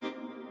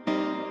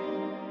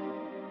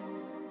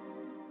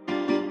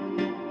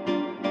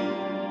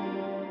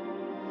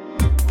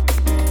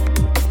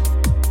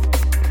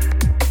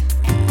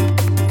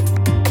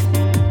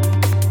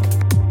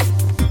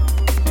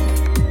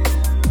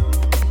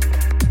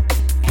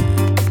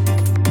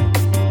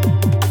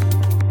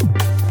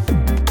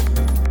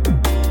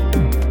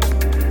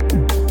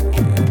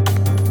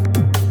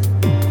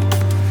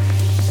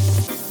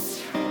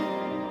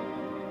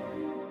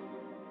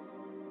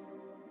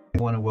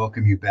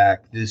welcome you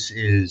back. This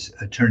is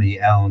Attorney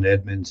Alan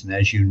Edmonds, and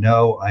as you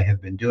know, I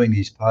have been doing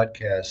these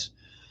podcasts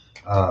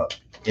uh,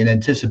 in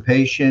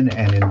anticipation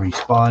and in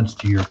response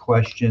to your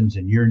questions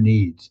and your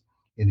needs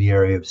in the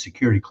area of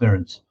security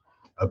clearance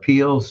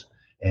appeals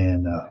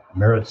and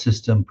Merit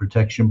System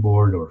Protection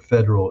Board or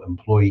federal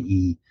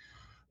employee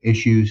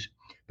issues.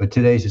 But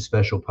today's a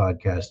special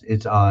podcast.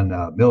 It's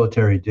on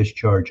military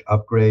discharge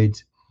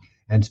upgrades,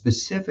 and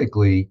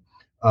specifically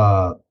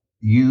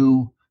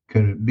you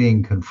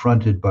being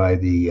confronted by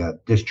the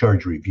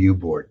Discharge Review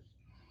Board.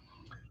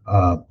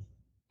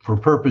 For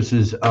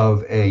purposes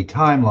of a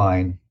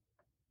timeline,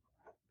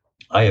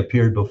 I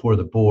appeared before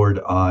the board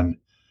on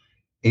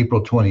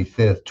April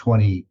 25th,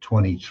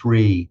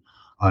 2023,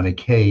 on a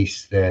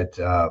case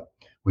that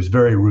was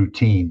very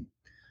routine.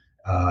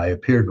 I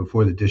appeared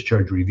before the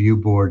Discharge Review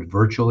Board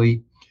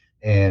virtually,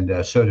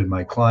 and so did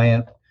my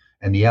client.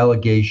 And the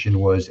allegation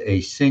was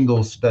a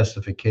single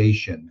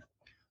specification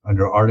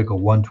under Article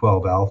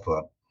 112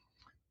 Alpha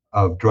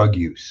of drug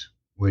use,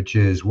 which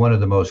is one of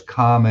the most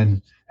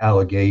common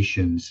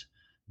allegations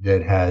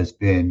that has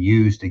been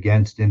used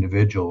against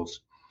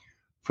individuals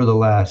for the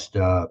last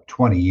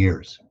 20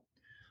 years.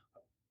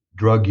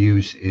 Drug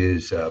use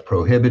is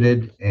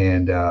prohibited,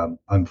 and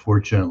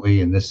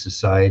unfortunately, in this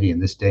society, in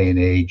this day and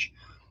age,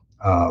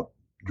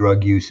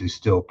 drug use is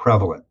still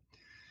prevalent.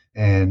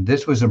 And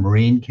this was a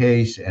Marine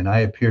case, and I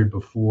appeared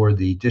before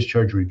the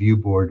Discharge Review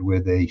Board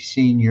with a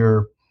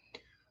senior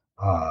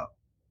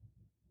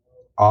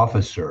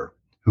officer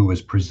who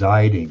was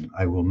presiding.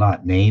 I will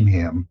not name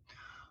him,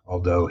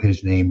 although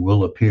his name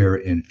will appear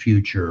in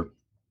future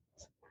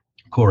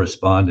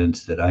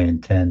correspondence that I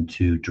intend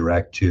to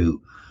direct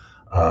to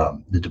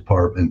the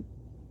Department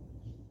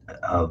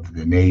of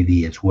the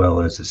Navy, as well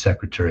as the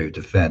Secretary of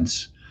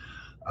Defense,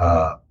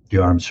 the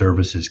Armed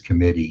Services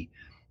Committee,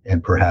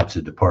 and perhaps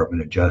the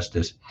Department of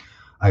Justice.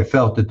 I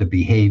felt that the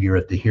behavior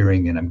at the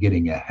hearing, and I'm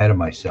getting ahead of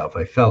myself,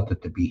 I felt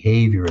that the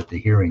behavior at the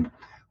hearing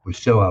was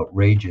so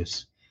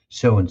outrageous,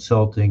 so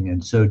insulting,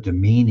 and so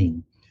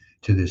demeaning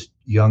to this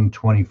young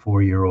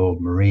 24-year-old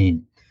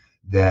Marine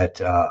that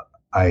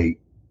I,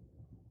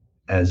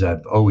 as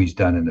I've always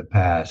done in the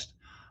past,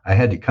 I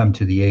had to come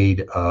to the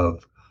aid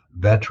of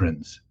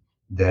veterans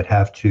that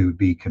have to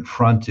be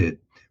confronted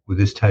with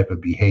this type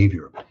of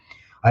behavior.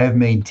 I have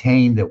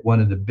maintained that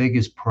one of the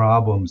biggest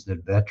problems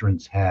that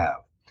veterans have,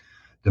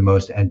 the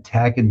most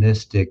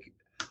antagonistic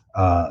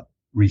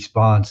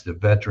response that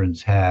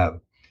veterans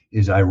have,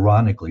 is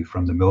ironically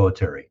from the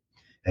military.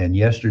 And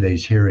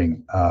yesterday's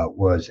hearing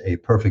was a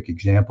perfect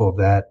example of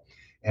that.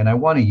 And I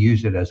want to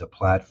use it as a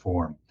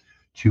platform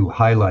to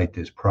highlight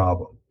this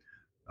problem.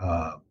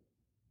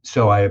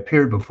 So I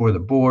appeared before the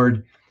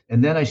board,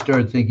 and then I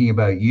started thinking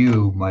about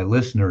you, my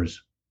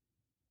listeners,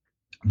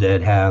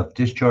 that have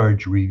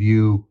discharge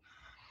review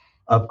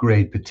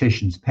upgrade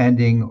petitions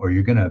pending, or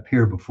you're going to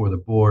appear before the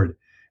board.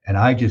 And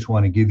I just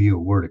want to give you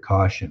a word of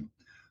caution.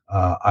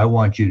 I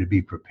want you to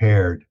be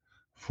prepared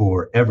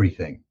for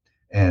everything.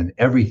 And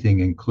everything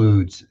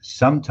includes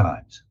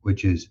sometimes,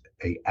 which is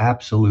an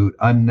absolute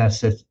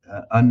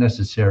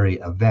unnecessary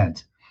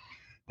event,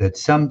 that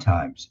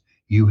sometimes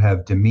you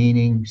have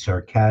demeaning,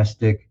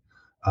 sarcastic,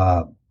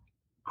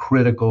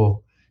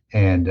 critical,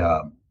 and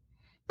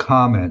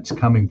comments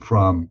coming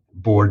from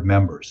board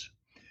members.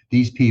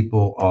 These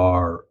people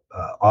are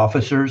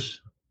officers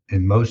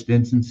in most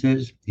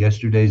instances.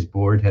 Yesterday's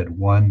board had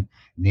one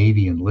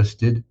Navy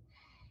enlisted,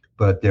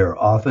 but they're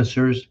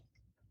officers.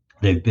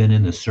 They've been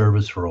in the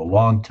service for a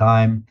long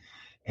time,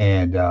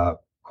 and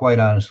quite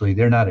honestly,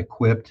 they're not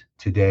equipped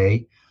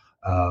today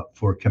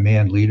for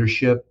command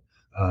leadership.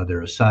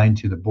 They're assigned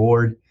to the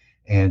board,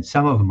 and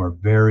some of them are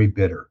very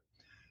bitter.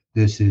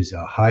 This is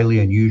a highly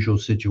unusual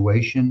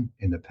situation.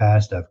 In the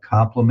past, I've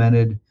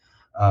complimented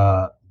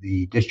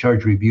the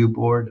Discharge Review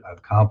Board.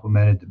 I've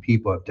complimented the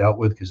people I've dealt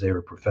with because they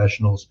were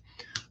professionals,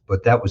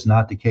 but that was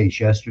not the case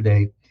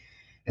yesterday.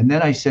 And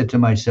then I said to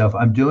myself,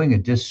 I'm doing a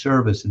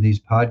disservice in these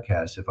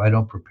podcasts if I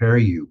don't prepare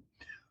you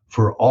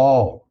for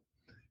all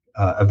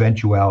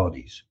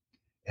eventualities.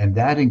 And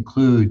that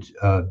includes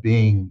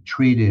being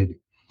treated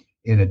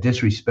in a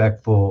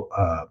disrespectful,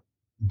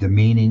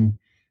 demeaning,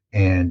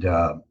 and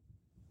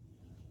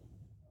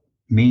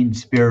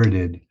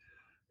mean-spirited,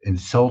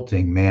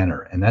 insulting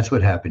manner. And that's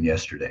what happened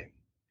yesterday.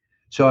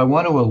 So I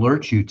want to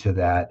alert you to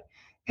that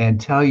and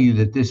tell you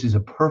that this is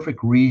a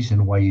perfect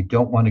reason why you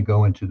don't want to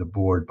go into the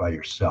board by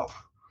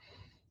yourself.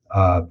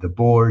 The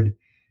board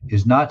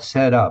is not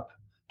set up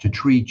to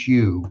treat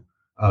you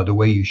the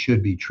way you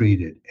should be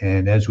treated.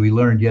 And as we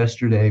learned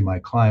yesterday, my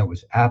client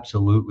was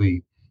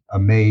absolutely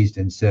amazed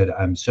and said,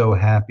 I'm so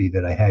happy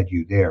that I had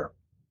you there.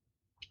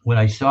 When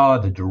I saw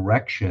the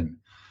direction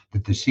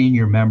that the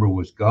senior member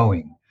was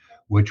going,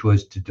 which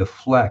was to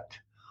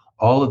deflect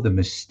all of the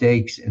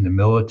mistakes in the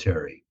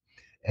military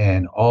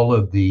and all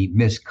of the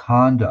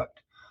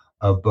misconduct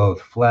of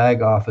both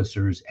flag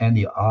officers and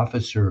the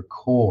officer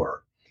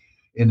corps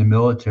in the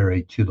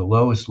military to the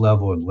lowest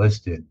level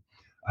enlisted,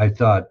 I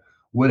thought,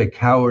 what a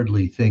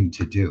cowardly thing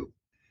to do.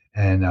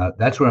 And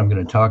that's what I'm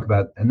going to talk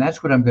about. And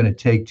that's what I'm going to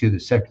take to the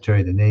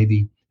Secretary of the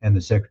Navy and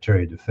the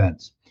Secretary of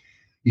Defense.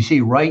 You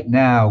see, right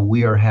now,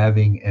 we are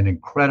having an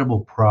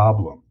incredible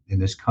problem in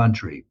this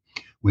country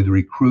with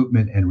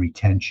recruitment and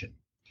retention.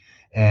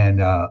 And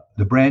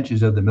the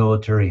branches of the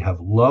military have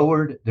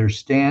lowered their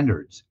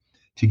standards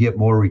to get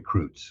more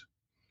recruits.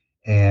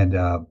 And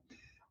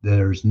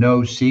there's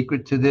no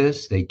secret to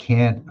this. They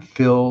can't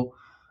fill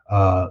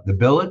the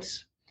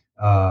billets,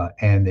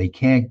 and they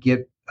can't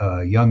get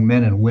young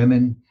men and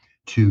women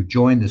to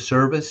join the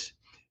service.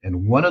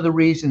 And one of the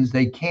reasons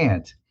they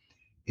can't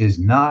is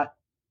not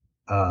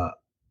uh,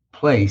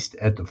 placed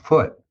at the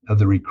foot of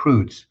the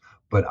recruits,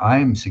 but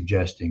I'm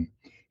suggesting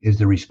is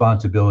the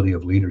responsibility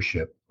of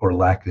leadership or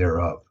lack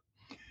thereof.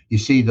 You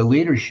see, the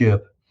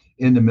leadership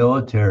in the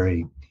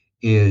military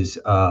is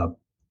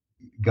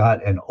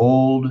got an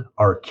old,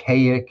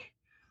 archaic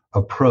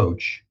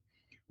approach,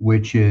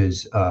 which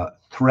is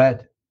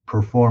threat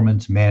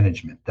performance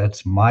management.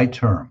 That's my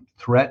term,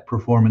 threat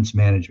performance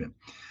management.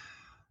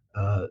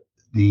 Uh,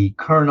 the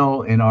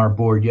colonel in our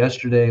board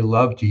yesterday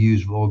loved to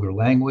use vulgar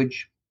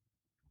language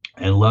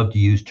and loved to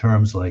use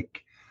terms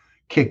like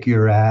kick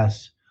your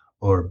ass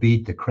or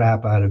beat the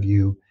crap out of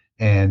you.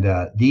 And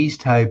these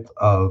type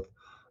of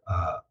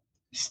uh,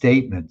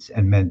 statements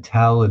and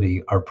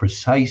mentality are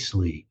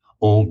precisely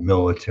old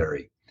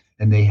military,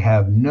 and they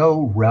have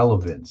no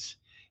relevance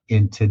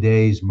in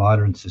today's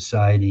modern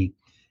society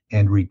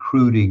and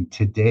recruiting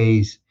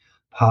today's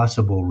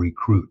possible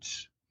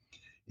recruits.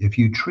 If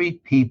you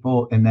treat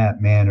people in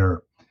that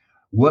manner,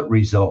 what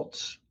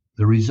results?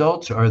 The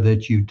results are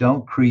that you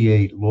don't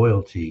create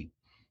loyalty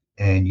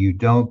and you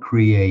don't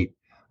create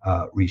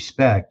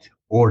respect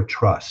or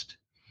trust.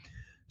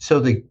 So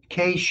the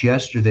case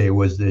yesterday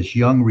was this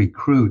young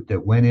recruit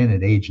that went in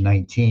at age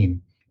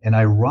 19, and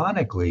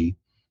ironically,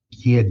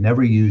 he had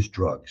never used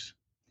drugs.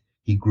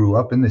 He grew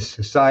up in this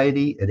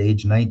society at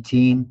age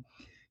 19.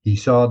 He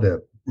saw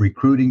the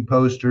recruiting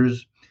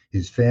posters.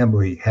 His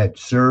family had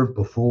served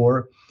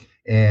before,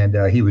 and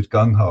he was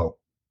gung ho.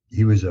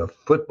 He was a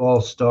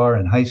football star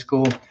in high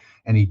school,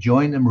 and he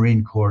joined the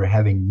Marine Corps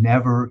having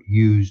never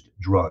used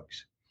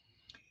drugs.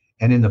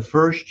 And in the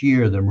first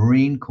year, the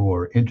Marine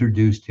Corps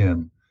introduced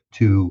him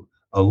to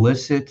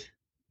illicit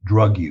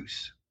drug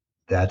use.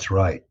 That's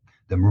right.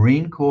 The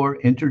Marine Corps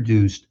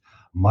introduced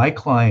my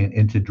client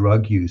into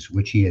drug use,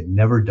 which he had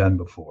never done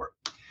before.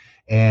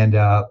 And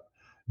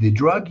the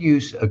drug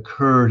use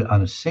occurred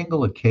on a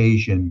single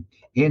occasion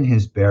in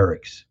his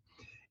barracks.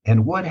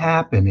 And what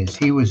happened is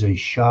he was a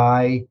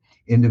shy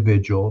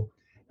individual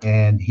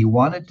and he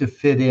wanted to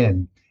fit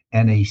in,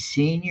 and a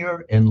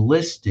senior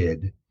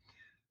enlisted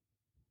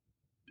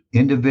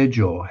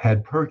individual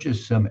had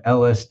purchased some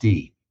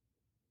LSD,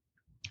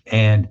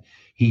 and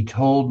he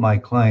told my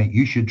client,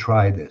 "You should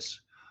try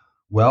this."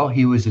 Well,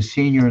 he was a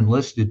senior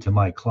enlisted to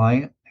my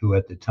client, who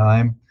at the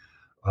time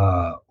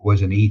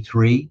was an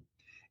E3,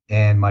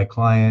 and my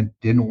client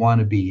didn't want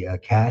to be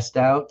cast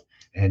out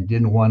and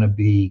didn't want to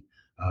be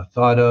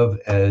thought of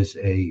as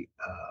a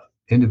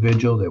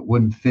individual that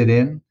wouldn't fit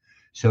in.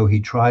 So he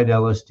tried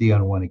LSD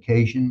on one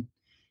occasion.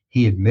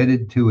 He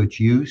admitted to its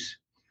use.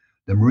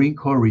 The Marine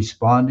Corps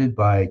responded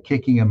by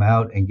kicking him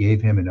out and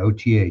gave him an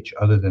OTH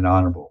other than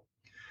honorable.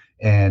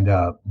 And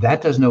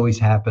that doesn't always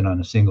happen on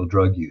a single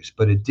drug use,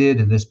 but it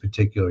did in this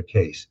particular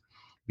case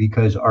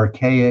because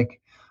archaic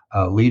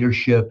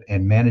leadership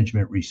and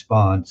management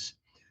response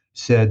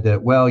said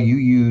that, well, you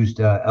used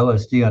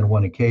LSD on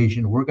one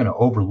occasion. We're going to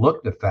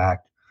overlook the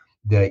fact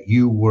that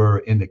you were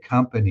in the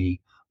company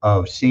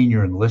of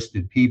senior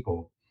enlisted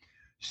people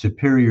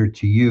superior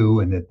to you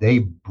and that they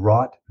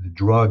brought the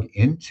drug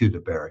into the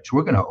barracks.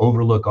 We're going to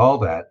overlook all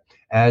that,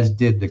 as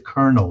did the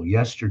colonel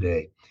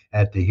yesterday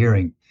at the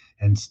hearing.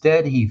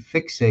 Instead, he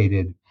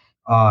fixated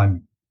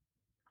on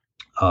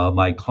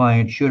my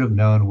client should have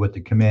known what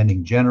the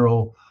commanding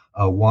general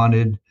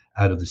wanted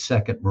out of the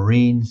 2nd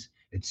Marines,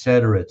 et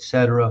cetera, et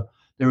cetera.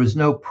 There was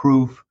no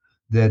proof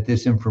that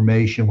this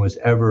information was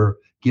ever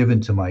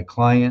given to my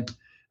client.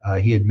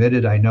 He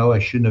admitted, I know I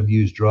shouldn't have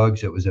used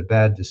drugs. It was a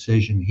bad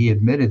decision. He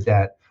admitted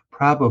that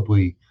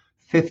probably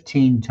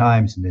 15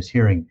 times in this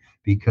hearing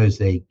because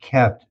they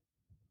kept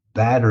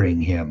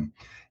battering him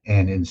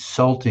and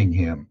insulting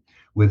him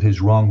with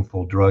his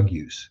wrongful drug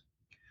use.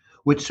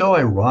 What's so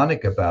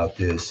ironic about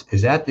this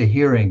is at the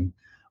hearing,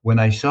 when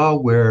I saw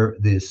where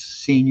this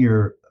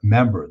senior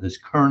member, this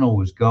colonel,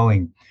 was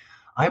going,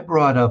 I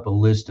brought up a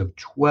list of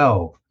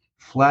 12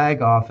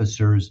 flag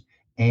officers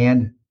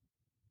and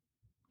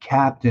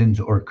captains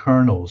or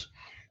colonels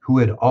who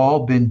had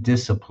all been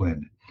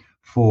disciplined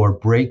for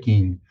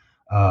breaking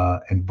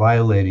and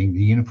violating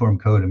the Uniform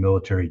Code of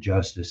Military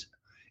Justice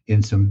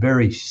in some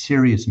very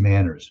serious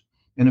manners.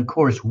 And of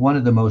course, one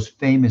of the most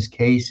famous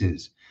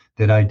cases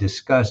that I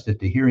discussed at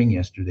the hearing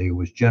yesterday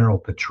was General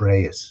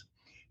Petraeus.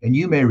 And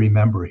you may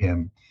remember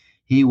him.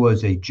 He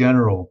was a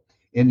general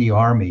in the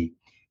Army,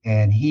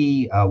 and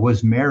he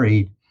was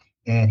married,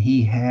 and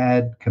he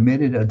had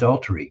committed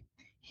adultery.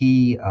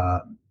 He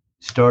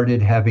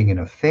started having an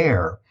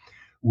affair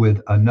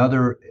with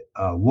another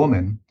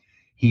woman.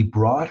 He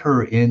brought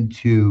her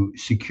into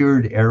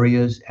secured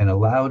areas and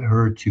allowed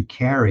her to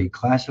carry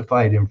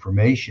classified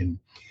information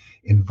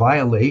in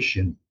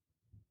violation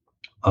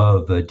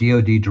of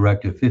DoD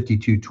Directive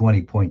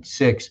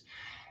 5220.6.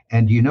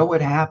 And do you know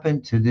what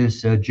happened to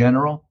this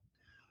general?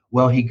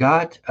 Well, he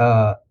got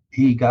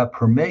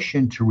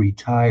permission to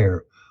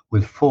retire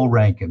with full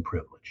rank and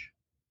privilege.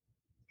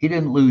 He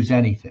didn't lose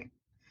anything.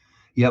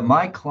 Yet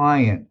my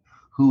client,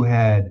 who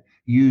had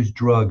used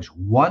drugs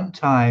one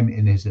time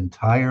in his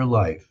entire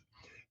life,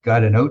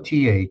 got an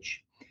OTH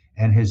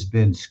and has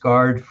been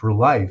scarred for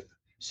life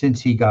since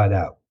he got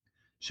out.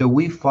 So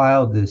we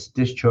filed this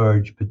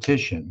discharge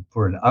petition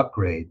for an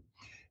upgrade,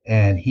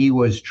 and he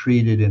was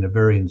treated in a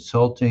very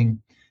insulting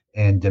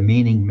and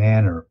demeaning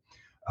manner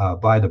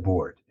by the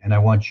board. And I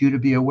want you to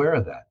be aware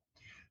of that.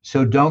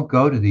 So don't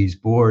go to these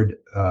board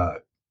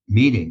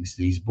meetings,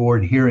 these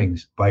board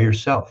hearings by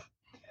yourself.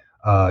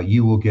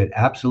 You will get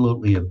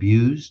absolutely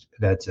abused.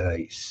 That's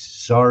a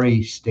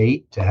sorry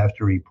state to have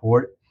to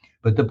report,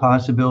 but the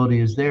possibility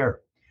is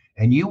there.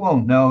 And you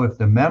won't know if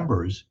the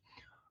members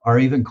are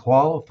even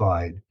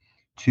qualified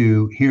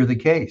to hear the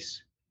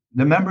case.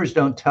 The members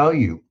don't tell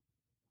you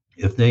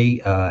if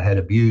they had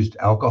abused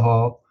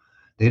alcohol.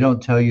 They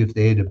don't tell you if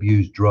they had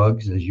abused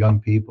drugs as young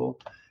people.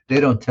 They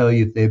don't tell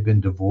you if they've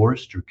been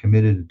divorced or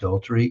committed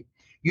adultery.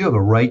 You have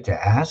a right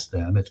to ask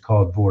them. It's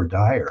called voir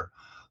dire.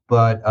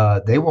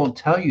 But they won't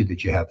tell you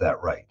that you have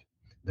that right.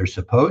 They're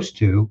supposed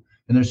to,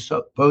 and they're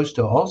supposed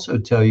to also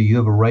tell you you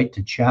have a right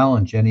to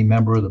challenge any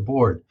member of the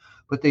board.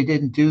 But they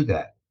didn't do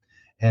that.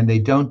 And they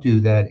don't do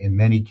that in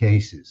many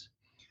cases.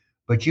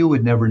 But you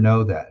would never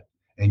know that.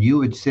 And you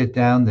would sit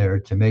down there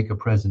to make a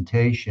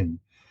presentation,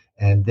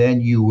 and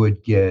then you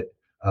would get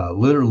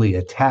literally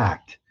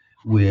attacked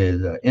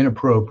with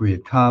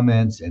inappropriate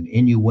comments and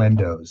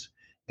innuendos.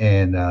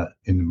 And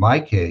in my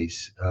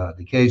case,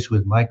 the case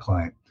with my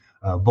client,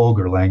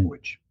 vulgar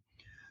language.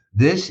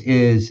 This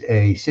is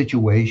a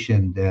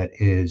situation that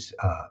is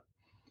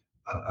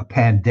a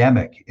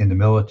pandemic in the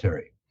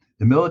military.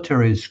 The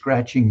military is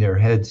scratching their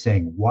head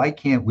saying, why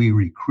can't we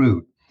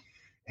recruit?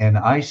 And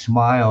I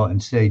smile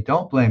and say,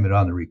 don't blame it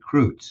on the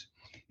recruits.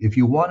 If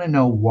you want to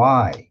know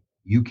why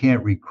you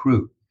can't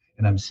recruit,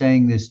 and I'm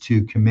saying this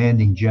to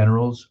commanding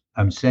generals,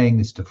 I'm saying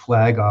this to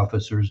flag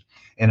officers,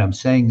 and I'm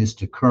saying this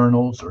to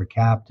colonels or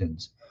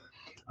captains.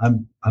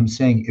 I'm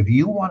saying if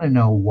you want to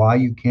know why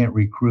you can't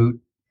recruit,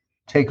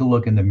 take a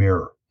look in the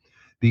mirror,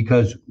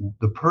 because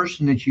the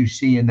person that you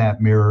see in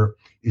that mirror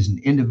is an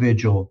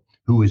individual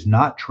who is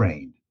not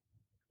trained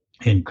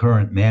in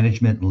current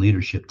management and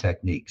leadership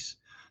techniques.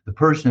 The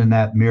person in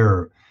that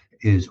mirror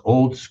is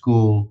old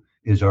school,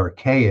 is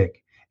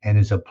archaic, and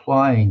is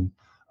applying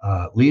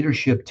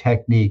leadership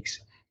techniques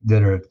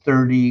that are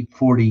 30,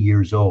 40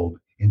 years old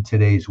in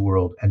today's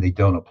world, and they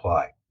don't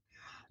apply.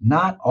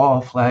 Not all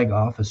flag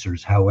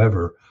officers,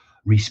 however,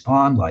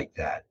 respond like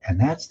that. And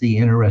that's the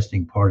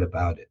interesting part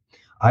about it.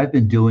 I've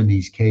been doing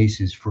these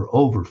cases for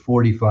over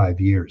 45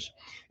 years.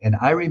 And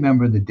I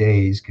remember the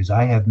days, because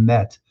I have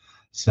met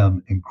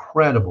some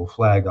incredible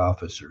flag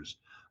officers,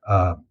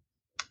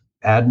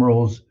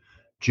 admirals,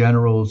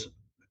 generals,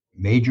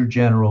 major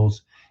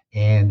generals.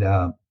 And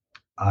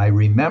I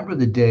remember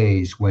the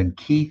days when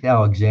Keith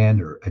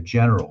Alexander, a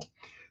general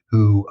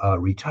who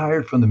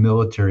retired from the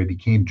military,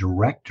 became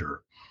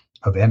director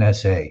of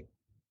NSA.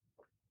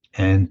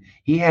 And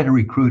he had a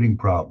recruiting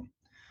problem.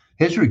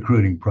 His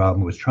recruiting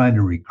problem was trying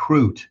to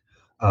recruit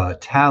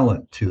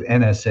talent to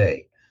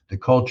NSA. The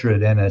culture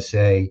at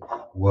NSA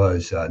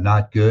was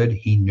not good.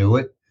 He knew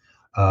it.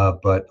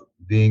 But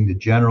being the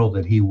general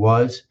that he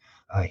was,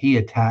 he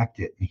attacked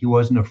it. He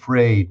wasn't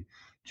afraid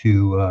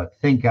to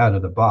think out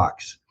of the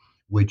box,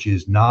 which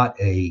is not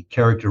a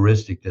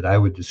characteristic that I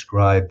would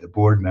describe the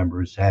board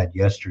members had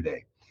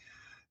yesterday.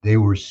 They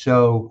were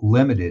so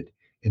limited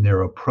in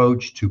their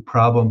approach to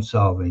problem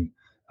solving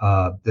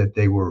that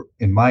they were,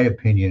 in my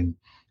opinion,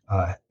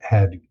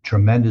 had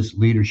tremendous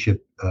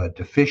leadership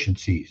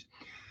deficiencies.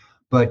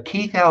 But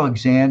Keith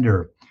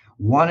Alexander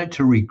wanted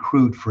to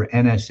recruit for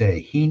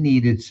NSA. He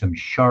needed some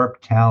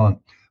sharp talent,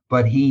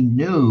 but he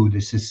knew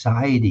the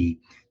society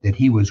that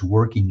he was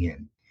working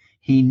in.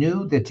 He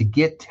knew that to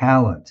get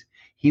talent,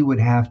 he would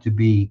have to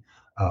be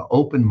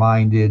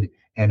open-minded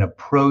and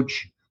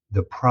approach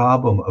the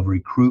problem of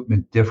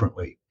recruitment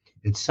differently.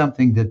 It's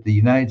something that the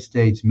United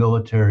States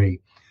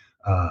military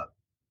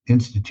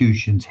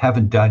institutions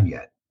haven't done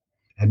yet.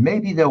 And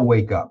maybe they'll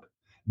wake up.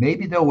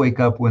 Maybe they'll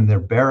wake up when their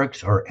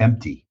barracks are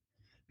empty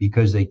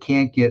because they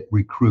can't get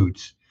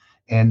recruits,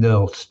 and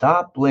they'll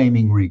stop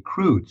blaming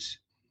recruits,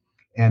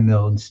 and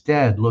they'll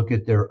instead look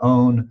at their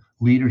own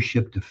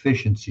leadership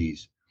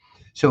deficiencies.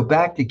 So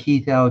back to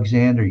Keith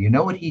Alexander, you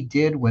know what he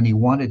did when he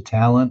wanted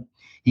talent?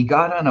 He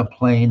got on a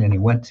plane and he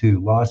went to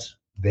Las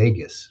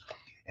Vegas,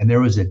 and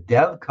there was a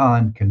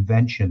DevCon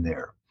convention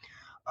there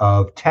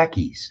of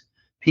techies,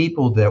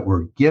 people that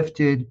were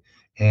gifted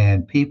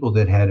and people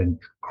that had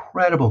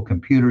incredible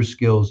computer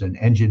skills and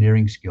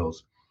engineering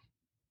skills.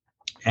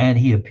 And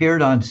he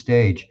appeared on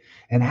stage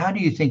And how do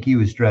you think he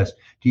was dressed?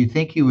 Do you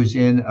think he was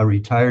in a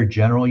retired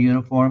general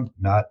uniform?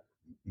 Not,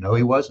 no,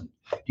 he wasn't.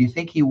 Do you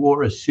think he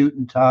wore a suit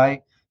and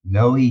tie?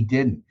 No, he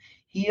didn't.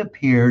 He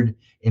appeared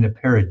in a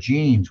pair of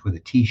jeans with a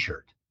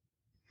t-shirt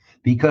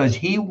because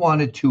he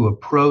wanted to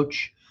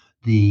approach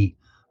the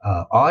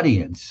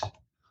audience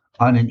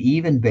on an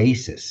even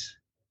basis.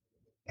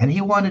 And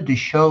he wanted to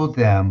show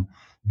them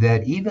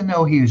that even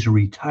though he was a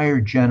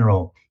retired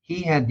general,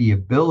 he had the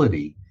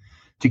ability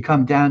to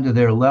come down to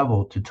their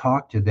level, to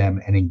talk to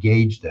them and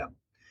engage them.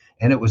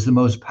 And it was the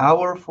most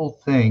powerful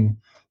thing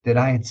that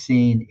I had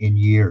seen in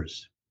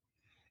years.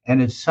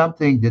 And it's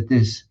something that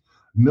this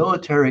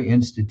military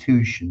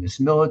institution,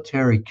 this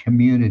military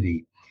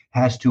community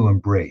has to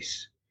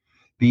embrace,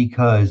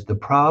 because the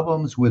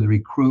problems with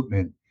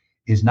recruitment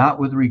is not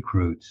with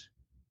recruits,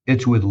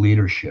 it's with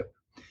leadership.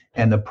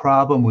 And the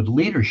problem with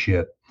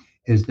leadership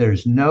is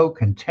there's no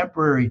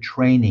contemporary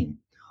training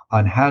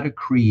on how to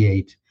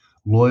create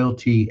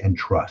loyalty and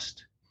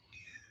trust.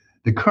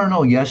 The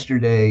colonel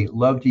yesterday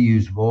loved to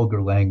use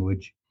vulgar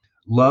language,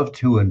 loved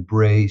to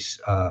embrace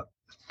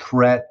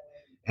threat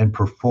and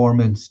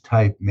performance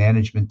type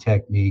management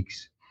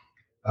techniques,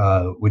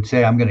 would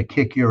say, I'm going to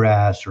kick your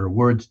ass, or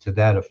words to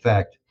that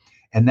effect.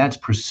 And that's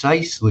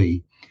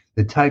precisely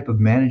the type of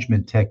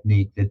management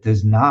technique that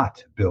does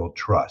not build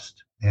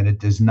trust and it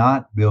does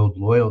not build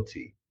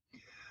loyalty.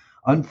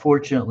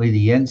 Unfortunately,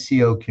 the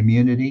NCO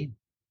community,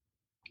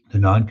 the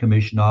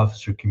non-commissioned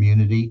officer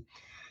community,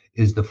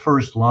 is the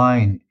first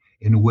line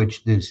in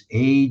which this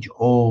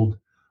age-old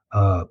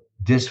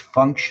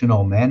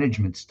dysfunctional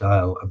management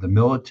style of the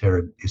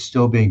military is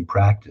still being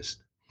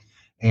practiced.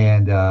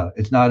 And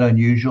it's not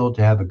unusual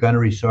to have a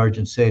gunnery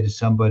sergeant say to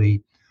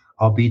somebody,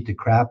 I'll beat the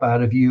crap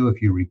out of you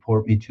if you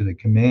report me to the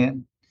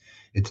command.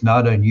 It's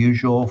not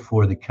unusual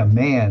for the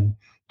command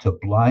to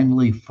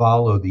blindly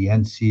follow the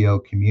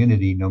NCO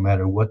community no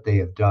matter what they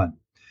have done.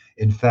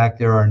 In fact,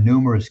 there are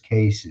numerous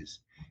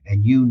cases,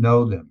 and you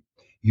know them.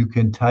 You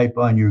can type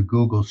on your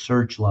Google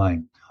search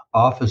line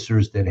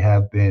officers that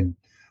have been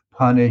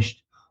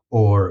punished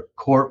or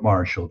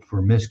court-martialed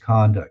for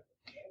misconduct,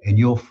 and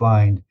you'll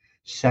find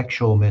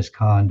sexual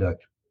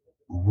misconduct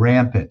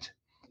rampant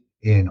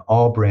in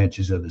all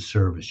branches of the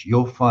service.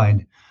 You'll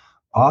find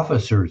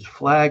officers,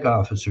 flag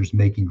officers,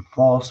 making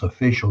false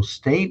official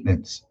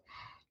statements,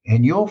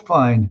 and you'll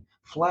find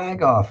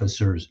flag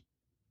officers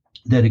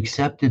that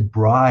accepted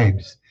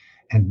bribes,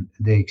 and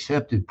they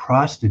accepted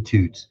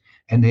prostitutes,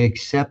 and they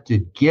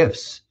accepted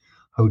gifts,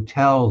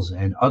 hotels,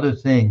 and other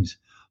things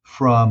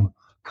from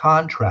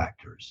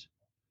contractors.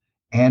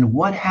 And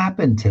what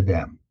happened to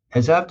them?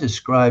 As I've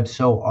described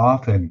so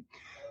often,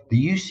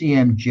 the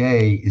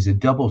UCMJ is a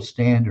double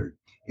standard.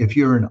 If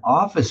you're an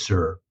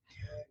officer,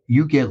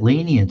 you get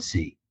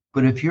leniency,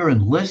 but if you're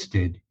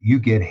enlisted, you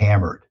get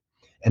hammered.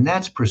 And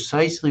that's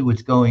precisely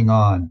what's going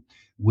on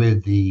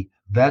with the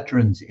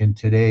veterans in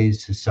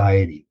today's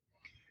society.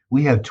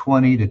 We have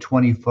 20 to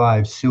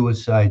 25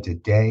 suicides a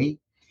day.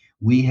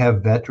 We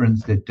have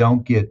veterans that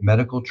don't get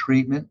medical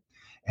treatment.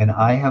 And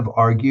I have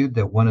argued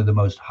that one of the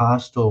most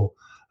hostile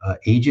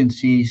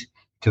agencies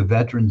to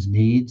veterans'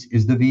 needs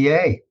is the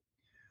VA.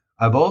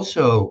 I've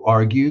also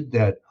argued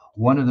that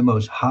one of the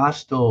most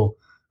hostile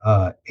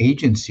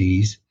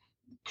agencies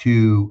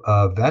to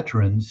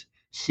veterans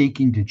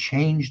seeking to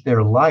change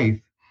their life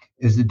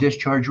is the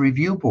Discharge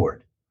Review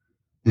Board.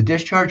 The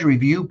Discharge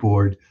Review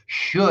Board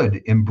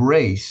should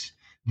embrace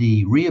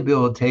the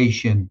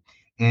rehabilitation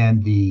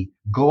and the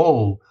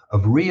goal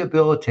of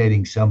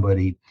rehabilitating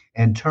somebody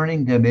and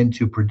turning them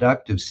into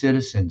productive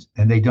citizens,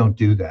 and they don't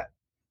do that.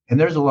 And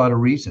there's a lot of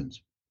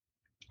reasons.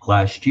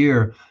 Last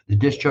year, the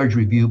Discharge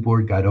Review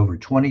Board got over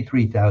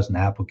 23,000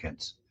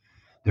 applicants.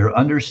 They're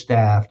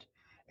understaffed,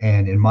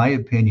 and in my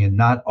opinion,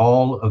 not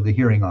all of the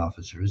hearing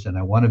officers, and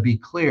I want to be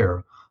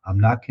clear, I'm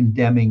not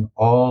condemning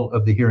all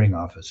of the hearing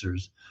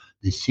officers,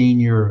 the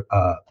senior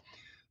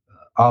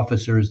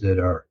officers that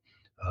are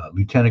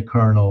lieutenant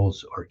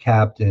colonels or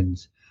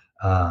captains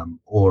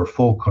or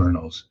full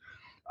colonels.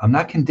 I'm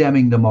not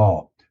condemning them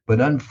all, but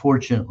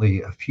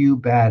unfortunately, a few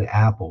bad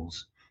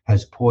apples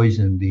has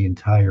poisoned the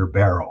entire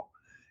barrel.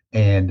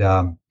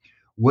 And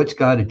what's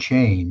got to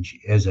change,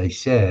 as I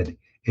said,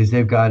 is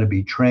they've got to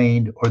be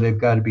trained or they've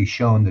got to be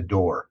shown the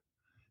door,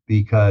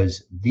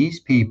 because these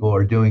people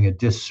are doing a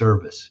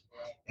disservice.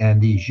 And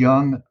these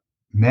young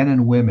men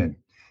and women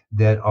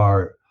that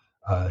are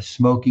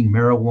smoking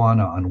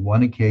marijuana on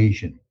one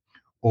occasion,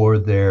 or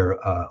they're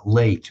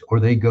late, or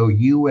they go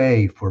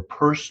UA for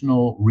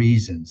personal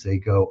reasons, they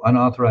go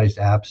unauthorized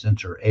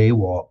absence or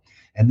AWOL,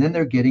 and then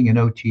they're getting an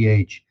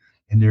OTH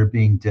and they're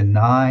being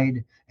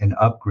denied an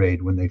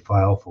upgrade when they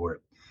file for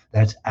it.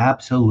 That's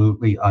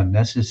absolutely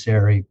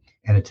unnecessary,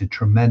 and it's a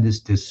tremendous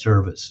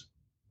disservice.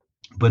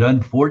 But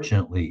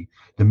unfortunately,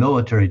 the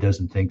military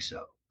doesn't think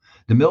so.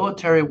 The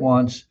military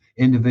wants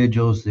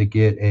individuals that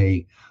get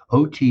a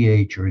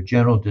OTH or a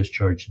general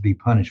discharge to be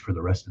punished for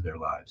the rest of their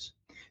lives.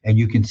 And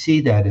you can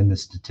see that in the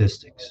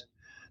statistics.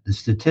 The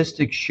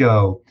statistics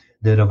show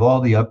that of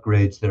all the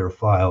upgrades that are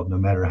filed, no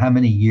matter how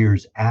many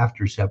years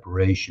after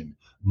separation,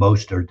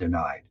 most are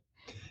denied.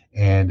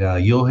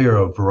 And you'll hear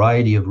a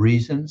variety of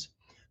reasons.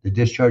 The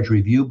Discharge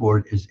Review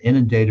Board is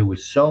inundated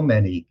with so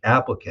many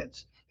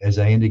applicants, as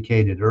I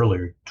indicated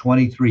earlier,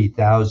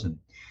 23,000,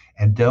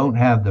 and don't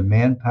have the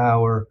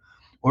manpower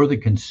or the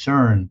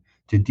concern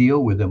to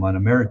deal with them on a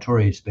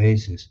meritorious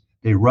basis.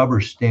 They rubber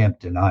stamp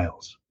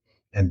denials,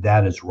 and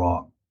that is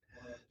wrong.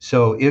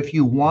 So if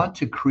you want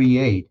to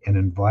create an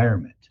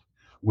environment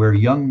where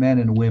young men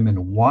and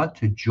women want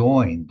to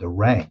join the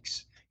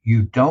ranks,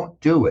 you don't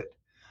do it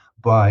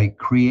by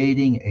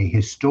creating a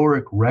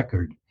historic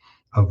record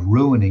of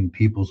ruining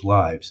people's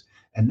lives.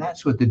 And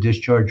that's what the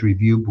Discharge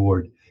Review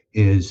Board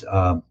is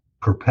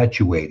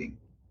perpetuating.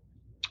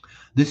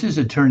 This is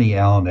Attorney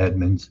Alan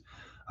Edmonds.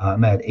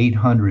 I'm at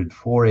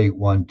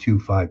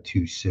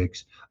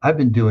 800-481-2526. I've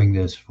been doing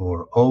this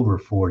for over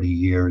 40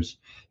 years,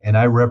 and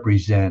I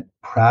represent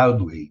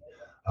proudly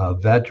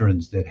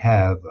veterans that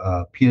have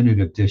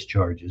punitive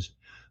discharges,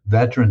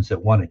 veterans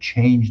that want to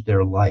change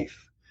their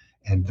life,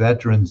 and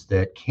veterans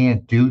that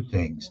can't do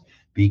things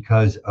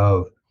because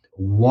of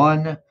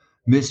one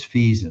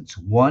misfeasance,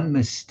 one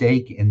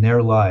mistake in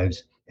their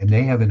lives, and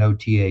they have an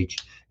OTH,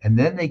 and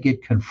then they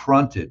get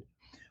confronted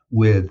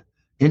with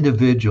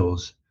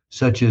individuals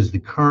such as the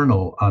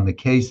colonel on the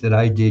case that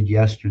I did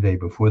yesterday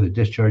before the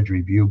Discharge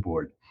Review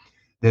Board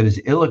that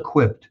is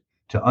ill-equipped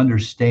to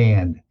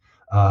understand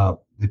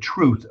the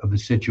truth of the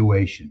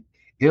situation,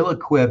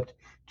 ill-equipped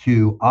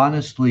to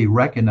honestly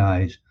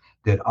recognize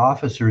that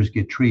officers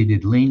get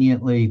treated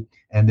leniently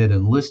and that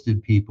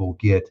enlisted people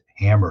get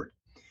hammered.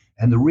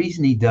 And the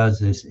reason he does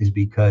this is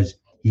because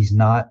he's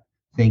not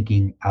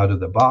thinking out of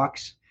the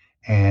box,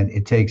 and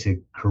it takes a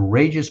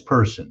courageous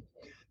person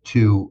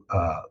to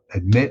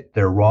admit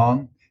they're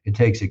wrong. It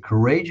takes a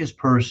courageous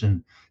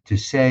person to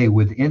say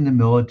within the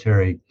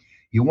military,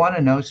 you want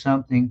to know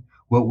something?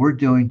 What we're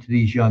doing to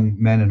these young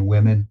men and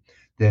women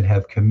that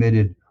have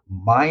committed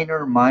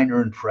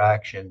minor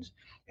infractions,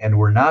 and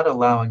we're not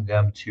allowing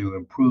them to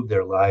improve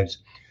their lives,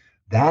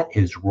 that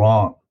is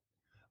wrong.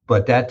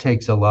 But that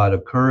takes a lot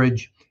of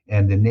courage,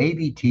 and the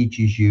Navy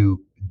teaches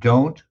you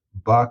don't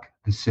buck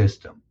the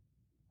system.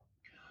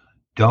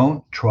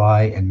 Don't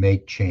try and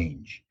make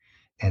change.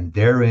 And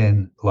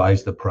therein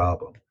lies the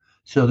problem.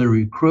 So the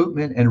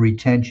recruitment and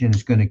retention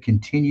is going to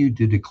continue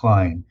to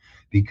decline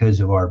because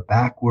of our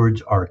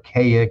backwards,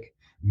 archaic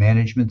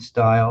management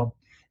style,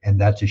 and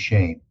that's a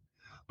shame.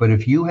 But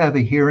if you have a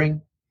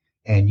hearing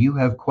and you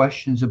have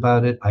questions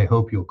about it, I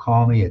hope you'll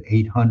call me at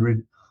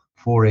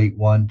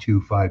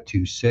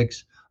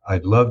 800-481-2526.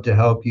 I'd love to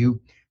help you.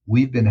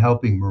 We've been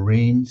helping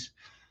Marines,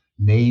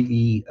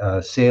 Navy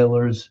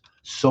sailors,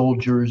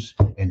 soldiers,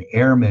 and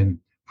airmen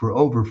for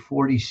over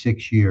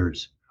 46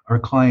 years. Our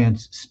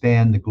clients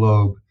span the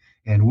globe,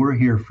 and we're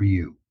here for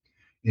you.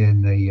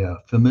 In the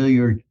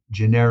familiar,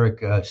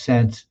 generic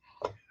sense,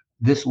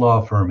 this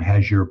law firm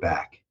has your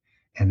back.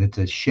 And it's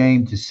a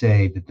shame to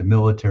say that the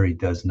military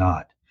does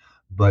not.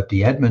 But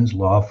the Edmonds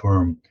Law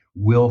Firm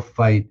will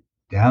fight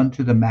down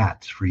to the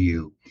mats for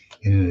you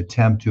in an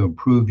attempt to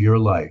improve your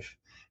life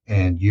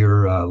and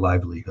your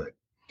livelihood.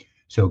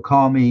 So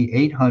call me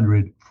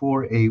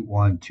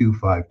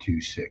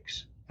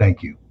 800-481-2526.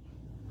 Thank you.